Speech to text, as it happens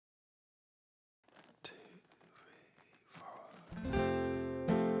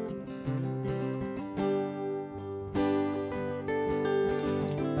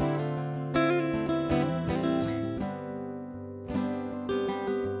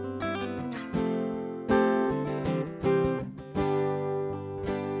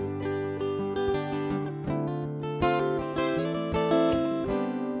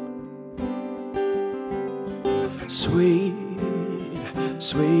Sweet,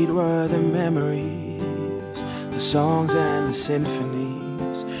 sweet were the memories, the songs and the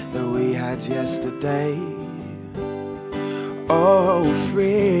symphonies that we had yesterday. Oh,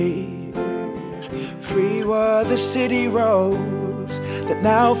 free, free were the city roads that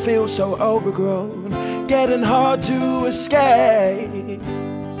now feel so overgrown, getting hard to escape.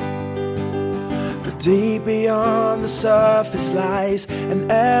 Deep beyond the surface lies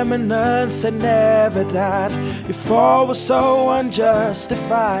an eminence that never died. Your fall was so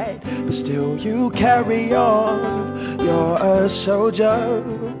unjustified, but still you carry on. You're a soldier,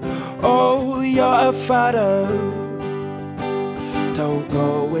 oh, you're a fighter. Don't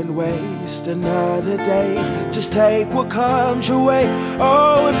go and waste another day, just take what comes your way.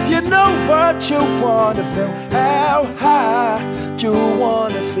 Oh, if you know what you wanna feel, how high do you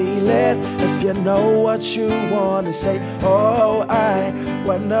wanna feel it? If you know what you wanna say, oh, I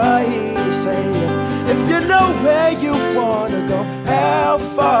wanna hear you say it. If you know where you wanna go, how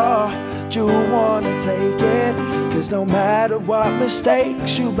far do you wanna take it? Cause no matter what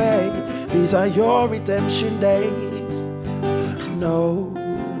mistakes you make, these are your redemption days. No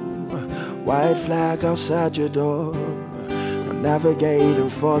white flag outside your door, no navigating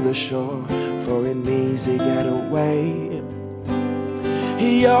for the shore for an easy getaway.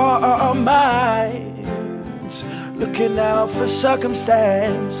 Your mind looking out for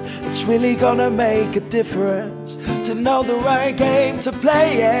circumstance, it's really gonna make a difference to know the right game to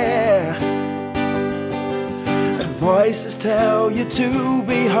play, yeah. And voices tell you to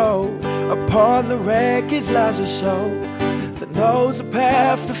behold, upon the wreckage lies a soul that knows a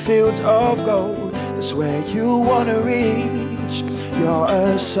path to fields of gold. That's where you wanna reach. You're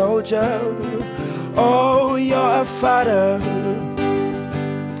a soldier, oh, you're a fighter.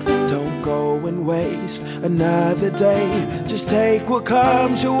 Don't go and waste another day, just take what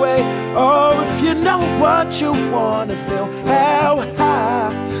comes your way. Oh, if you know what you wanna feel, how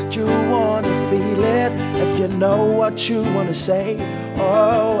high do you wanna feel it? If you know what you wanna say,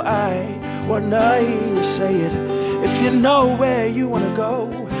 oh, I wanna hear you say it. If you know where you wanna go,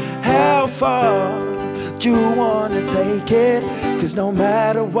 how far do you wanna take it? Cause no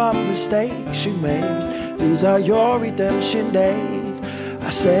matter what mistakes you make, these are your redemption days. I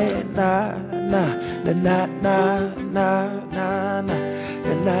said na na na na na na na na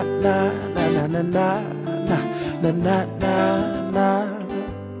na na na na na na na na na.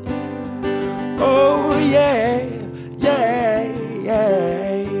 Oh yeah, yeah,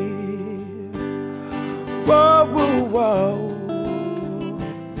 yeah. Whoa, whoa, whoa.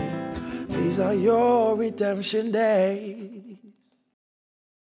 These are your redemption days.